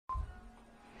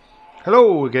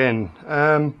Hello again.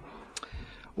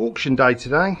 Auction day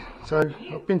today. So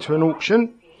I've been to an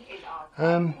auction,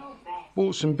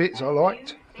 bought some bits I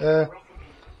liked. I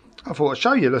thought I'd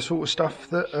show you the sort of stuff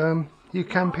that you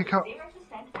can pick up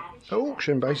at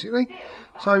auction basically.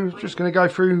 So just going to go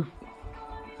through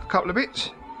a couple of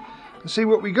bits and see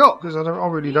what we got, because I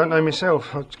really don't know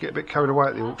myself. I get a bit carried away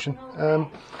at the auction. And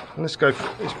let's go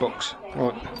for this box.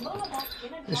 Right,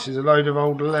 this is a load of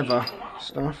old leather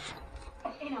stuff.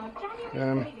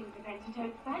 The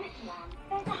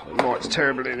light's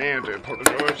terrible in here, I do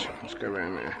apologise. Let's go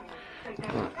around there.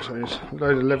 Right, so there's a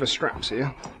load of leather straps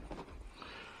here.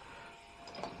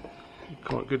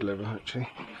 Quite good leather actually.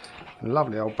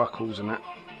 Lovely old buckles and that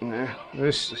in there.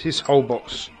 This whole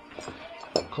box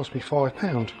cost me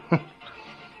 £5.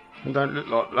 It don't look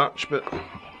like much, but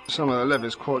some of the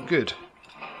leather's quite good.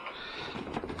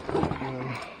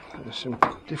 There's some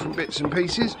different bits and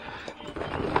pieces.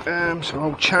 Some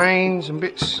old chains and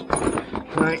bits.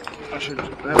 Right,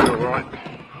 they'll be alright.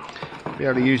 Be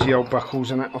able to use the old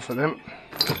buckles and that off of them.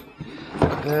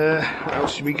 What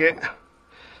else did we get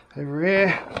over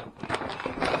here?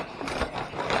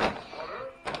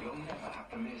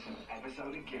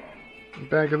 A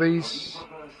bag of these.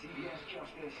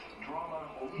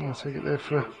 I'll take it there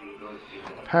for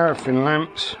paraffin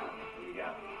lamps.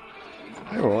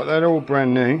 They're alright, they're all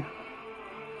brand new.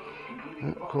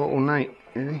 Quite ornate,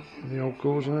 really. The old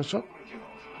gauze on the top.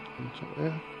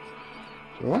 There.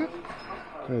 It's alright.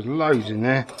 There's loads in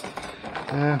there.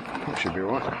 That should be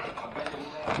alright.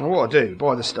 Now what I do,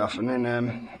 buy the stuff and then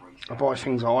I buy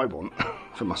things I want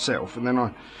for myself, and then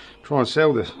I try and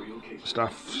sell the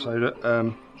stuff so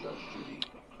that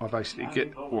I basically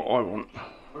get what I want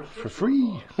for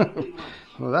free.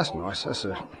 Well, that's nice. That's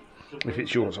if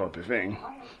it's your type of thing,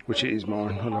 which it is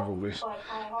mine. I love all this.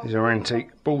 These are antique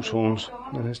bull's horns,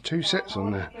 and there's 2 sets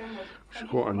on there, which is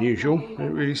quite unusual. You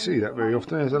don't really see that very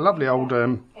often. There's a lovely old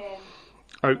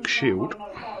oak shield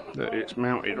that it's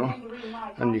mounted on,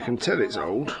 and you can tell it's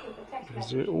old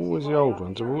because they're always the old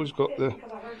ones. I've always got the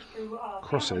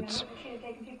crossheads.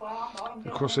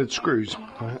 The crosshead screws.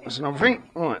 Right, that's another thing.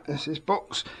 Right, this is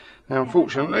box. Now,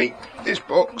 unfortunately, this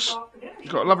box has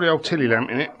got a lovely old tilly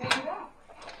lamp in it,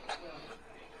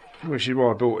 which is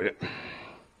why I bought it.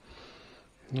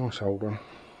 Nice old one.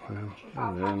 I don't know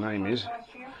what the name is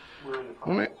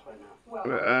on it.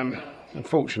 But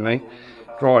unfortunately,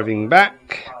 driving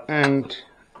back, and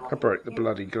I broke the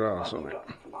bloody glass on it.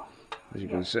 As you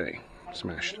can see,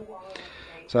 smashed.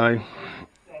 So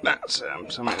that's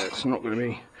something that's not going to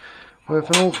be worth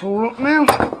an awful lot now.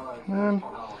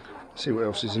 Let's see what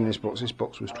else is in this box. This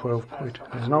box was 12 quid.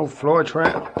 There's an old fly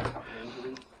trap.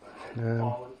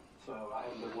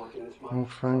 Old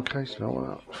phone case.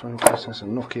 No, that phone case. That's a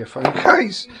Nokia phone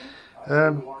case.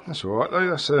 That's alright though.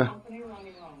 That's a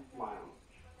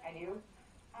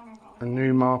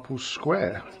new marble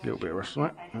square. A little bit of rust on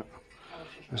it.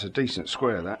 That's a decent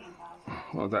square, that.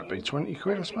 What would that be? 20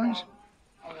 quid, I suppose?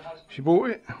 If you bought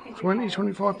it, 20,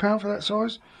 £25 for that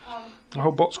size. The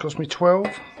whole box cost me 12,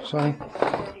 so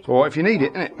it's alright if you need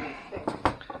it, isn't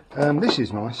it? This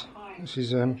is nice. This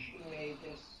is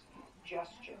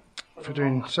for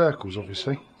doing circles,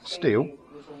 obviously. Steel.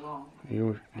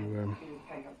 You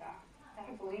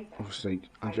obviously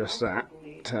adjust that,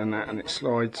 turn that, and it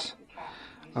slides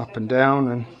up and down,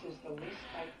 and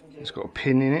it's got a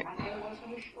pin in it.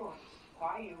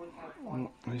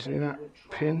 You see that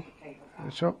pin at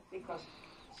the top?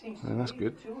 And that's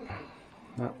good.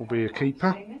 That will be a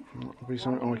keeper. That will be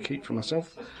something I keep for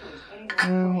myself.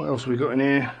 What else have we got in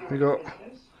here? We got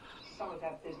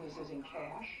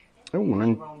a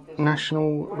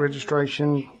national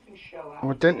registration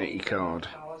identity card.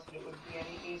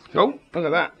 Oh, look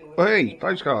at that! Hey,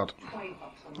 postcard.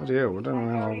 Bloody hell, I don't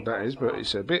know how old that is, but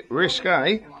it's a bit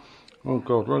risque. Oh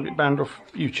God, we'll get banned off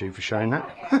YouTube for showing that.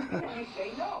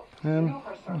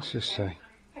 Let's just say.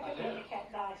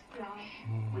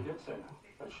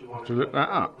 I have to look that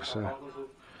up. So,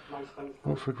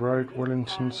 Wilford Road,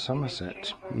 Wellington,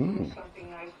 Somerset. Yeah.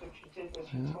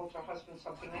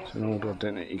 It's an old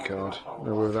identity card.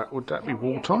 Would that be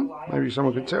wartime? Maybe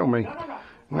someone could tell me.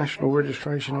 National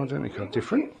registration identity card.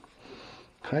 Different.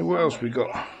 Okay, what else we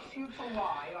got?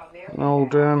 An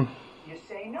old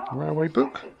railway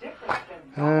book.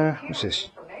 What's this?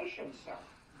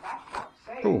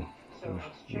 Oh,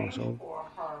 nice old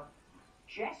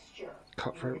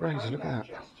cutthroat razor. Look at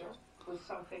that.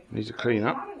 Needs a clean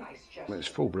up. But it's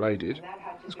full bladed.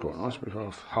 It's quite nice, but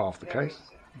half the case.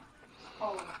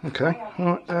 Okay,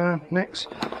 right, next,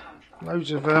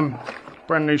 loads of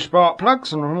brand new spark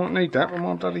plugs, and I might need that for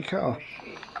my bloody car.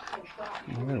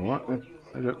 They're alright,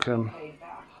 they look,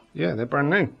 yeah, they're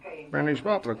brand new. brand new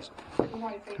spark plugs.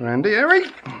 Randy, Harry.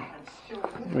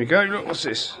 Here we go. Look, what's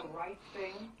this?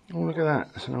 Oh, look at that.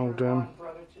 It's an old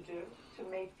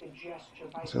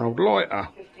lighter.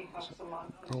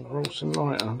 Old Rolson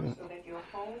lighter.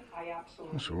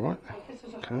 That's all right.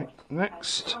 Okay,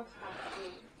 next.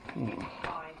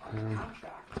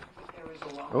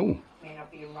 Oh,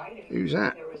 who's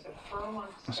that?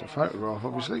 That's a photograph,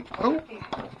 obviously. Oh,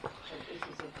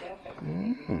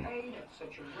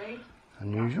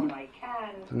 unusual.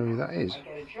 Don't know who that is.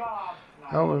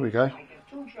 Oh, there we go.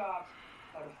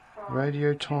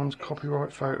 Radio Times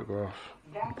copyright photograph.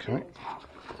 Okay.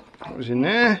 What was in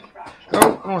there?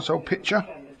 Oh, nice old picture.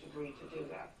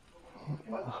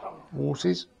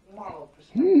 Horses.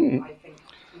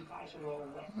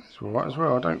 That's alright as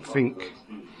well. I think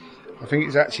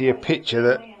it's actually a picture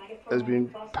that has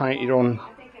been painted on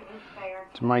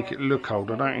to make it look old.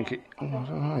 I don't think it. Oh, I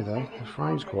don't know though. The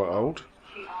frame's quite old.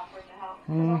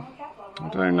 I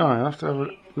don't know. I'll have to have a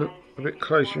look a bit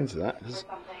closer into that.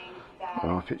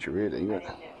 Oh, a picture really. But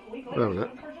we'll have a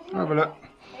look. Have a look.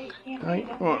 Okay.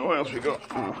 Right, what else we got?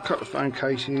 Oh, a couple of phone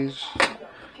cases.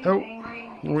 Oh,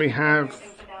 we have.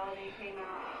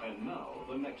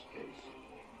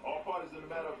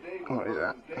 What is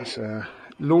that? That's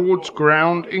Lord's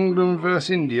Ground, England versus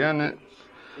India, and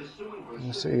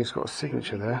you see it's got a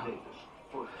signature there.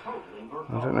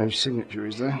 I don't know whose signature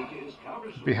is there.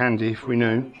 It'd be handy if we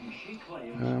knew.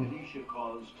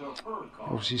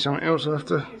 Obviously something else I'll have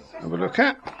to have a look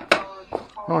at.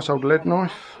 Nice old lead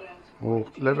knife, or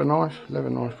leather knife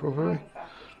probably.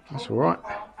 That's alright.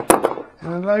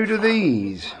 And a load of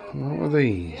these. What are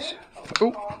these?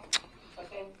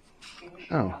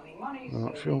 Oh,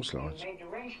 like film slides.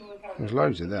 There's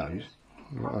loads of those.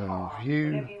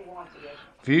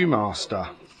 Viewmaster.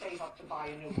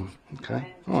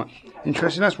 Okay, right.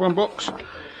 Interesting. That's one box.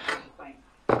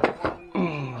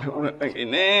 Put all that back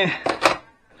in there.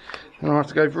 And I'll have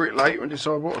to go through it later and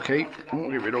decide what to keep and what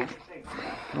to get rid of.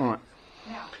 Right.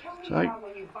 So,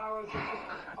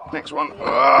 next one.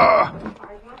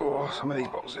 Oh, some of these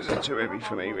boxes are too heavy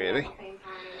for me, really.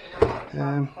 What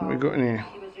have we got in here?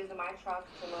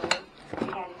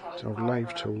 It's old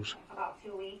lathe tools.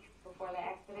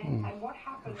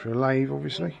 For a lathe,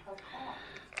 obviously.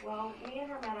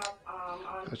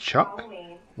 A chuck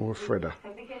or a threader?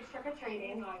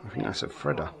 I think that's a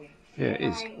threader. Yeah, it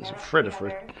is. It's a threader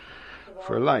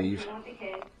for a lathe.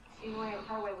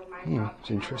 It's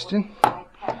interesting.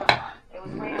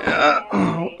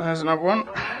 Oh, there's another one.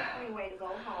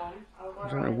 I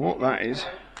don't know what that is.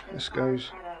 This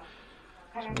goes.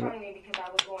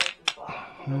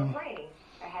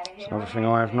 It's another thing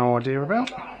I have no idea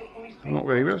about. I'm not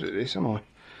very good at this, am I?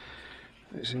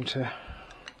 It seems to.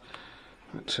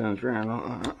 It turns round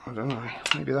like that. I don't know.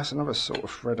 Maybe that's another sort of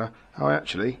threader. Oh,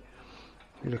 actually,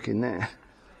 if you look in there,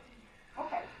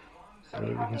 so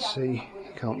you can see.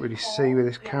 You can't really see with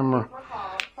this camera.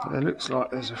 But it looks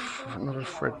like there's another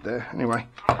thread there. Anyway,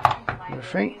 I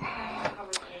think.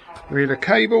 Reel of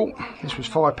cable. This was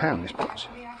 £5. This box.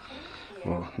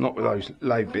 Well, not with those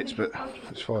lathe bits, but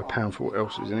it's £5 for what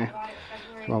else is in here.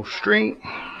 Some old string.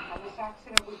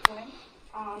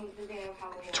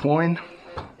 Twine.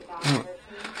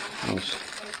 Nice.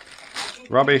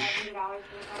 Rubbish.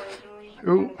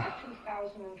 Ooh.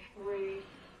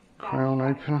 Crown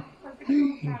opener.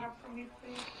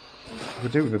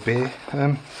 We'll do with a beer.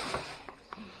 There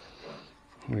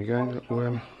we go.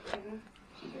 Little,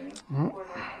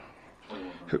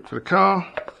 hook for the car.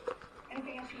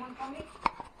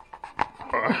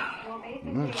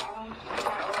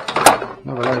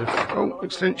 Another load of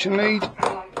extension lead.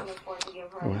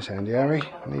 Oh, that's handy, Harry.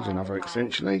 Needs another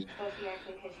extension lead.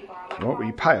 Right, well,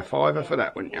 you pay a £5 for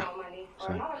that, wouldn't you?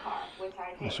 So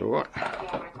that's all right.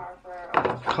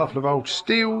 A couple of old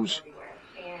steels.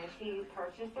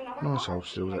 Nice old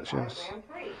steels, actually. That's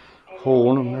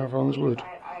horn and the other one's wood.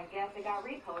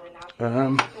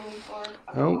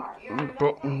 Oh,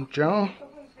 bottom jar.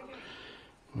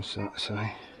 What's that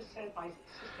say?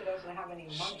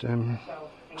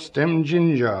 Stem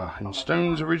ginger in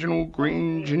Stone's original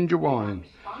green ginger wine.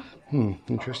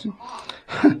 Interesting.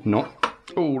 Not.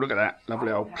 Oh, look at that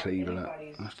lovely old cleaver. That.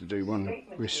 I have to do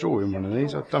restoring one of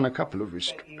these. I've done a couple of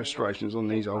restorations on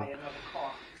these old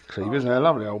cleavers. They're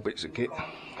lovely old bits of kit,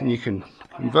 and you can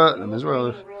convert them as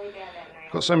well.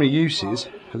 Got so many uses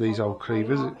for these old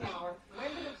cleavers.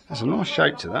 There's a nice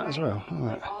shape to that as well.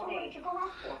 Look at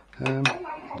that.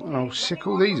 An old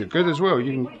sickle. These are good as well.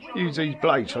 You can use these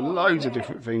blades for loads of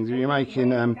different things. If you're making,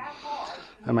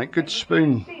 they make good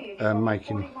spoon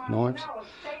making knives.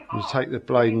 You take the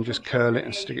blade and just curl it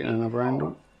and stick it in another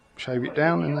handle. shave it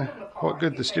down, and they're quite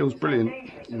good. The steel's brilliant.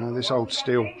 You know, this old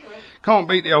steel. Can't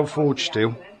beat the old forged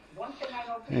steel.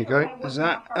 There you go. There's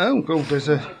that. Oh, God, there's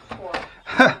a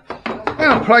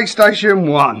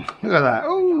PlayStation 1. Look at that.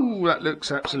 Oh, that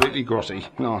looks absolutely grotty.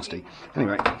 Nasty.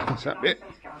 Anyway, that's that bit.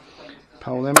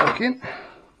 Pull them back in.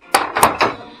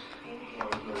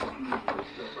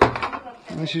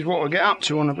 And this is what I get up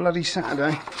to on a bloody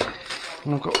Saturday.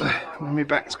 And I've got when my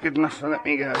back's good enough to let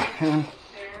me go.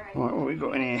 Right, what have we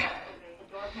got in here?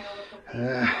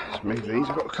 Let's move these.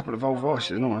 I've got a couple of old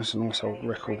vices. Oh, that's a nice old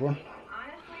record one.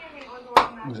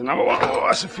 There's another one. Oh,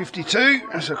 that's a 52.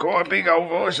 That's a quite a big old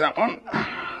vice, that one.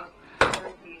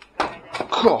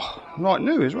 Oh, like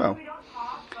new as well.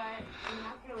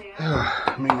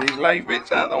 Move these lay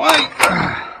bits out of the way.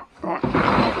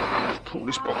 Right, pull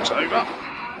this box over.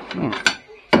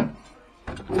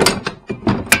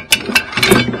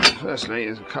 Firstly,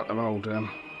 there's a couple of old.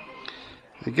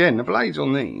 Again, the blades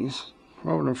on these,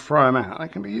 rather than throw them out, they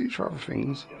can be used for other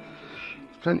things.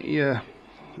 There's plenty of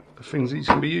things these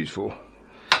can be used for.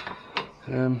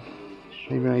 Even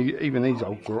these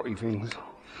old grotty things,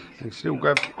 they still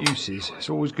have uses.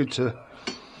 It's always good to.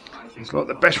 It's like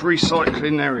the best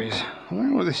recycling there is. I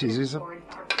don't know what this is. It's a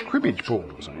cribbage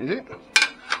board or something, is it?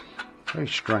 Very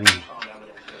strange.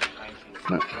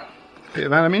 Look, bit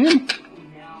of aluminium.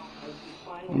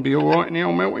 It'll be alright in the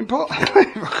old melting pot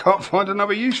if I can't find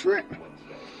another use for it.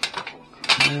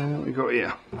 What we got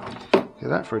here? Get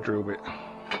that for a drill bit.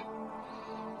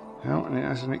 Oh, and it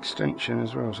has an extension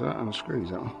as well, so that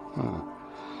unscrews that one. Oh.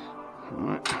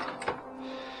 Right.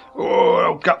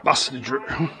 Oh, gut buster drill.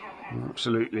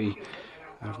 Absolutely.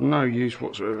 I have no use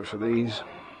whatsoever for these.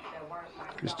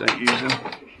 Just don't use them.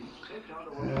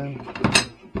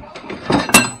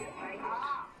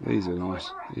 These are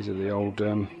nice. These are the old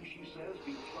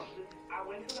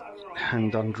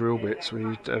hand done drill bits where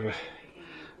you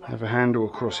have a handle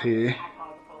across here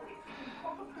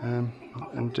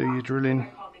and do your drilling.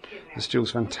 The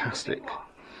steel's fantastic.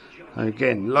 And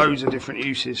again, loads of different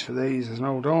uses for these. There's an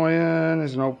old iron,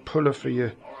 there's an old puller for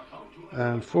your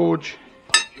forge.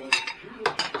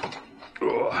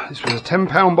 Oh, this was a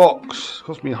 £10 box.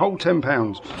 Cost me a whole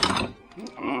 £10.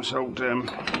 Nice old, there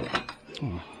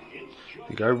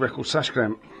you go, record sash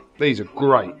clamp. These are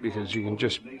great because you can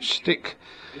just stick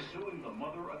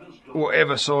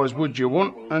whatever size wood you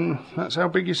want, and that's how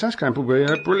big your sash clamp will be.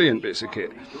 Brilliant bits of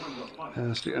kit.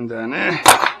 Stick them down there.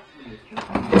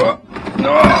 Oh,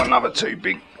 another two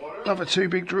big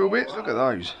drill bits. Look at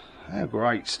those. They're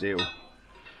great steel.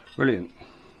 Brilliant.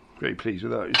 Very pleased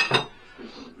with those.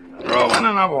 Oh, and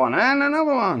another one, and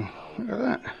another one. Look at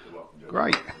that.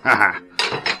 Great.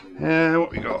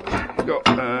 What we got? We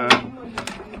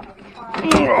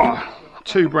got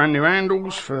two brand new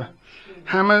handles for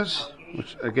hammers,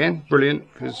 which again,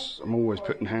 brilliant, because I'm always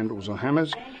putting handles on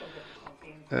hammers.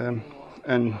 And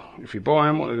if you buy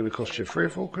them, what they're going to cost you, 3 or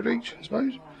 4 quid each, I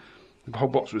suppose. The whole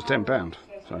box was £10.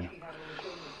 So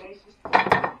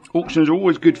auctions are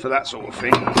always good for that sort of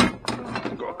thing.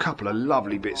 I've got a couple of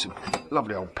lovely bits of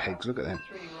lovely old pegs. Look at them.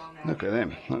 Look at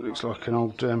them. That looks like an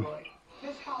old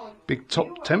big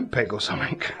top tent peg or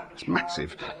something. It's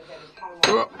massive.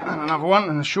 Oh, and another one,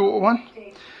 and a shorter one.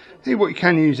 See what you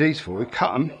can use these for. You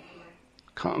cut them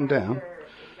down,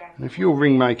 and if you're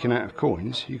ring making out of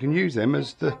coins, you can use them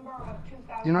as the,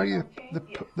 you know,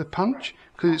 the punch,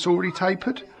 because it's already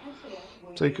tapered.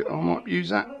 So you could, I might use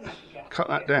that, cut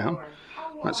that down.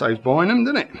 That saves buying them,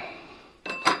 doesn't it?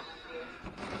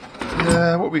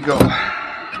 What we got?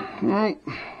 Oh,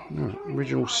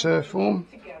 original surf form.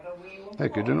 They're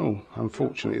good and all.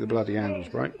 Unfortunately, the bloody handles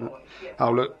break. But,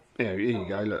 oh look, yeah, here you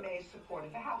go. Look,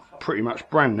 pretty much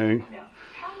brand new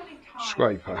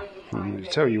scraper. And I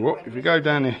tell you what, if you go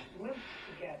down your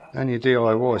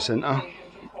DIY centre,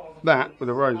 that with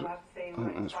a rose, I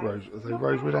think that's rose. Are they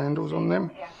rosewood handles on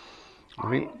them? I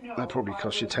think that probably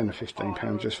cost you £10 or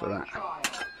 £15 just for that.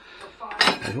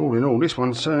 And all in all, this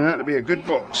one's turning out to be a good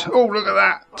box. Oh, look at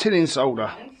that tinning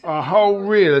solder! A whole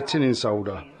reel of tinning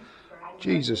solder.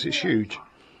 Jesus, it's huge.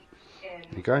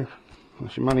 There you go.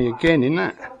 That's your money again in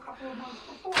that.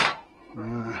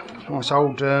 Nice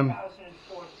old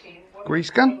grease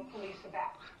gun.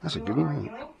 That's a good one, isn't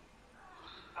it?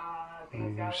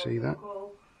 You see that?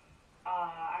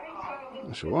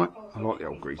 That's alright. I like the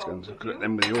old grease guns. Look at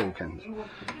them with the oil cans.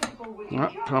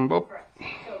 Right, plumb bob.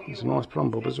 It's a nice plumb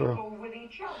bob as well.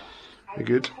 They're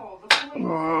good.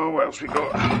 Oh, what else we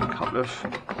got? A couple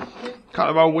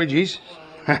of old wedges.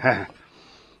 I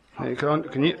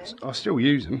still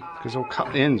use them because I'll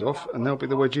cut the ends off and they'll be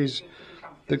the wedges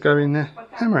that go in the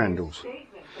hammer handles.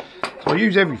 So I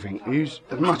use everything. I use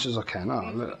as much as I can. Oh,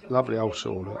 look, lovely old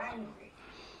saw. Look.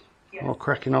 Or a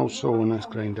cracking old saw when that's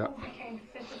cleaned up.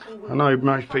 I know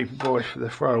most people buy the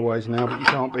throwaways now, but you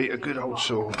can't beat a good old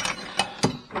saw.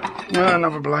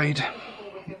 Another blade.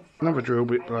 Another drill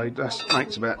bit blade. That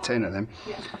makes about 10 of them.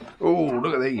 Oh,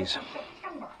 look at these.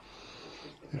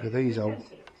 Look at these old,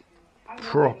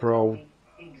 proper old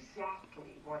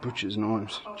butcher's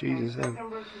knives. Jesus, they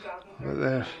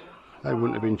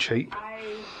wouldn't have been cheap.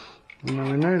 We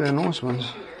know they're nice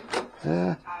ones.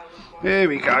 There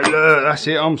we go, look, that's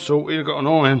it, I'm sorted, I've got an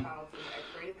iron.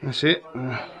 That's it.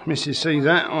 Mrs. sees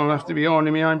that, I'll have to be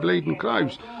ironing my own bleeding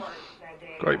clothes.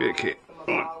 Great bit of kit.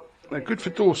 Right. They're good for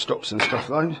door stops and stuff,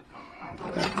 those.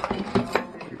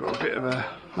 We've got a bit of a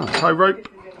tow rope.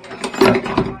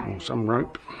 Or some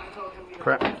rope.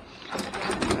 Crap.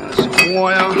 Some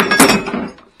wire.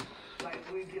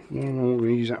 What are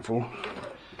we use that for?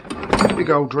 Big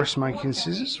old dressmaking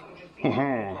scissors.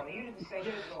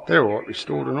 They're alright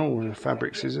restored and all. The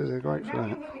fabric scissors, they're great for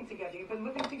that.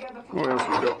 What else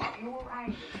we got?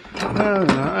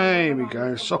 There we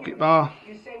go. Socket bar.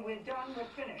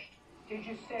 You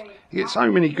get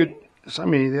so many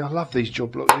I love these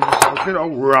job lots. It's a good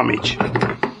old rummage.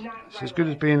 It's as good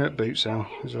as being at boot sale.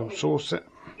 There's a old saw set.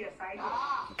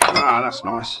 That's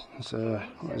nice. That's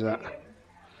what is that?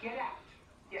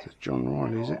 That's John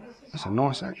Riley, is it? That's a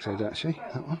nice axe head actually,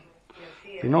 that one.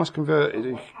 Be nice converted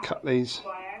if you cut these,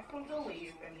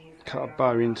 cut a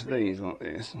bow into these like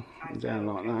this, and down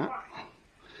like that.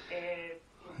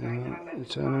 And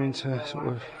turn them into sort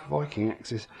of Viking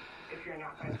axes.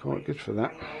 They're quite good for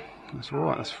that. That's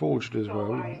alright, that's forged as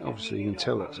well. Obviously you can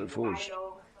tell that's a forged.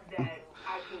 So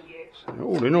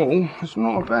all in all, it's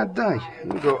not a bad day.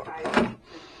 We've got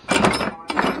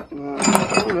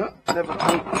leather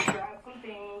punch.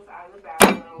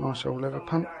 Nice old leather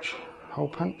punch. Hole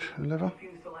punch, leather.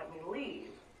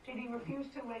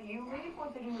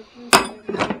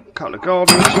 Couple of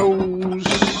gardening tools.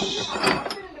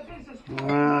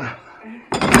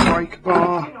 Brake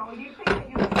bar.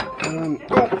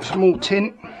 Small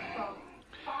tint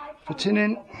for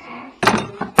tinning. I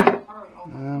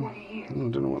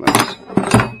don't know what that is. I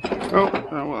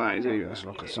don't know what that is either. That's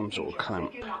like some sort of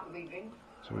clamp. It's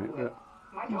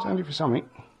only for something.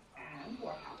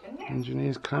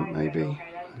 Engineer's clamp maybe.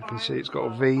 You can see it's got a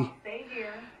V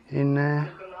in there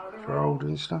for old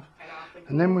and stuff.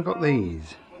 And then we've got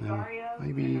these. Now,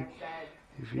 maybe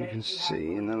if you can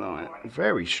see in the light.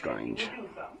 Very strange.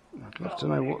 I'd love to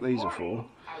know what these are for.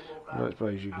 I don't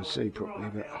suppose you can see properly,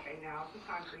 but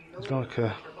there's like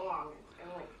a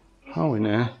hole in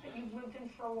there.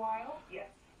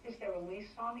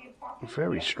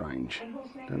 Very strange.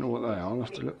 Don't know what they are. I'll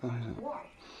have to look those up.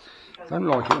 Don't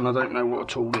like it when I don't know what a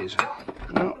tool is.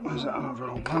 Oh, there's that other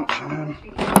old punch.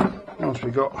 What else we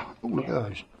got? Oh, look at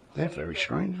those. They're very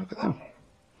strange. Look at them.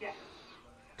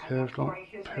 Curved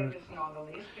like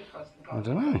I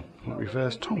don't know. Like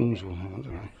reverse tongs or I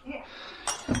don't know.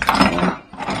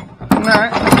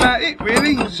 That's it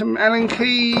really. Some Allen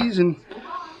keys and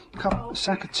a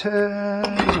sack of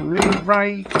turns, a little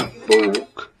rake, a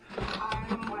fork.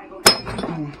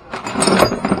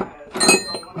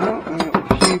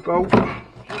 Bolt.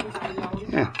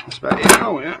 Yeah, that's about it.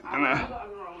 Oh yeah, and a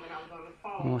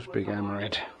nice big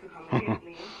hammerhead.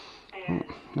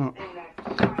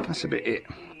 That's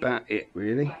about it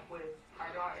really.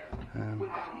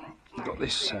 Got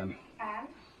this. I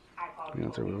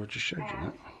just showed you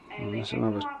that. And that's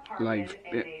another lathe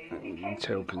bit. You can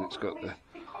tell because it's got the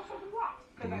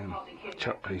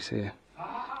chuck piece here.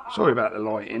 Sorry about the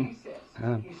lighting.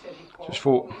 Just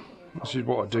thought this is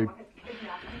what I do.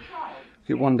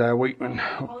 Get one day a week when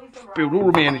I build all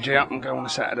of my energy up and go on a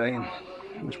Saturday, and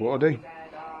that's what I do.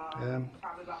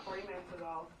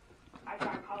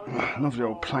 Lovely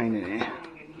old plane in here.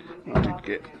 I did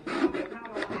get.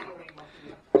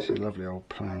 This is a lovely old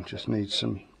plane. Just needs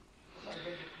some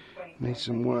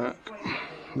work.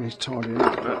 Needs tidying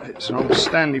up. But it's an old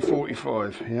Stanley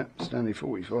 45. Yeah, Stanley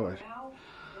 45.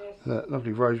 That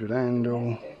lovely rosewood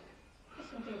handle.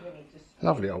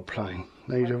 Lovely old plane.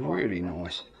 These are really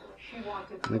nice.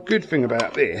 And the good thing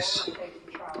about this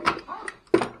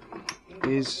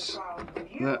is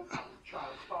that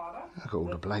look at all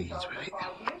the blades with it.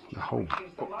 The whole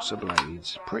box of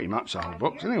blades. Pretty much the whole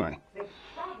box anyway.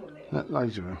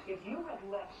 Loads of them.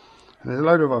 And there's a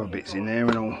load of other bits in there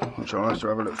and all, which I'll have to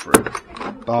have a look through.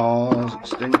 Bars,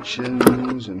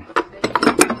 extensions and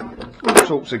all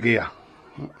sorts of gear.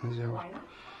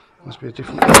 Must be a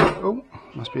different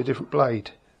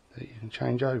blade that you can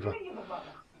change over.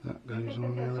 That goes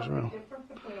on there as well.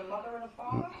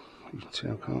 You can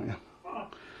tell, can't you?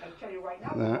 Like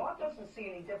that.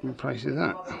 Replaces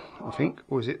that, I think.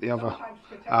 Or is it the other?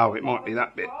 Oh, it might be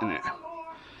that bit, isn't it?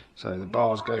 So the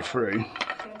bars go through.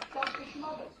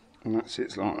 And that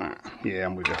sits like that. Yeah,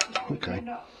 I'm with you. Okay.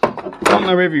 Don't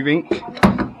know everything.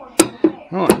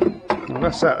 Right. Well,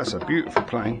 that's that. That's a beautiful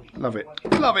plane. Love it.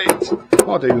 Love it.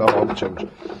 I do love old tools.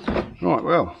 Right,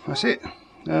 well, that's it.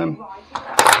 A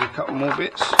couple more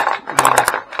bits.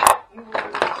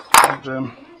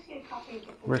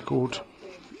 Record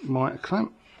mitre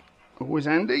clamp. Always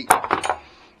handy.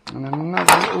 And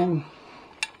another little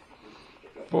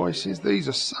vices. These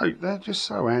are they're just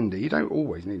so handy. You don't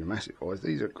always need a massive vice.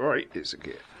 These are great bits of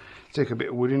kit. Stick a bit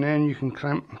of wood in there and you can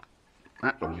clamp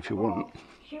that long if you want.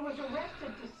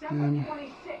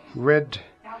 Redder.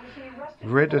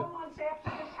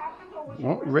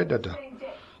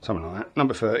 Something like that.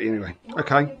 Number 30 anyway.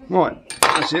 Okay, right.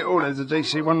 That's it. Oh, there's a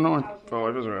DC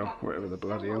 195 as well. Whatever the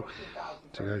bloody hell.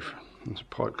 To go for. It's a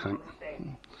pipe clamp.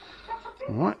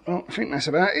 Alright, well, I think that's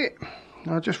about it.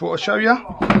 I just thought I'd show you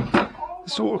the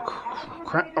sort of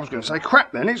crap. I was going to say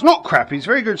crap then. It's not crap. It's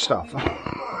very good stuff.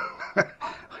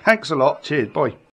 Thanks a lot. Cheers. Bye.